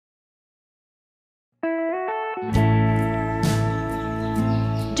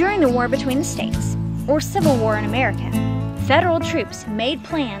During the War between the States, or Civil War in America, Federal troops made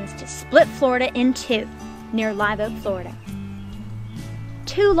plans to split Florida in two near Live Oak, Florida.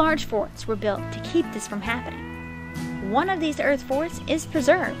 Two large forts were built to keep this from happening. One of these earth forts is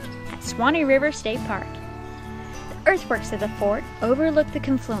preserved at Suwannee River State Park. The earthworks of the fort overlook the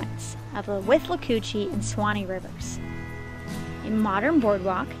confluence of the Withlacoochee and Suwannee rivers. A modern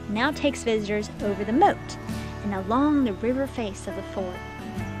boardwalk now takes visitors over the moat and along the river face of the fort.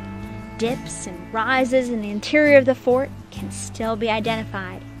 Dips and rises in the interior of the fort can still be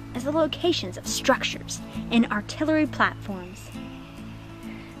identified as the locations of structures and artillery platforms.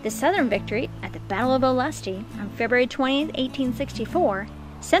 The Southern victory at the Battle of Olustee on February 20, 1864,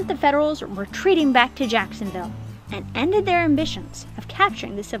 sent the Federals retreating back to Jacksonville and ended their ambitions of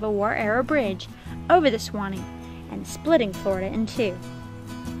capturing the Civil War-era bridge over the Suwannee and splitting Florida in two.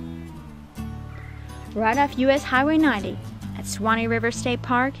 Right off U.S. Highway 90 at Suwannee River State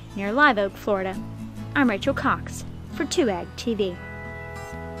Park near Live Oak, Florida, I'm Rachel Cox for 2AG TV.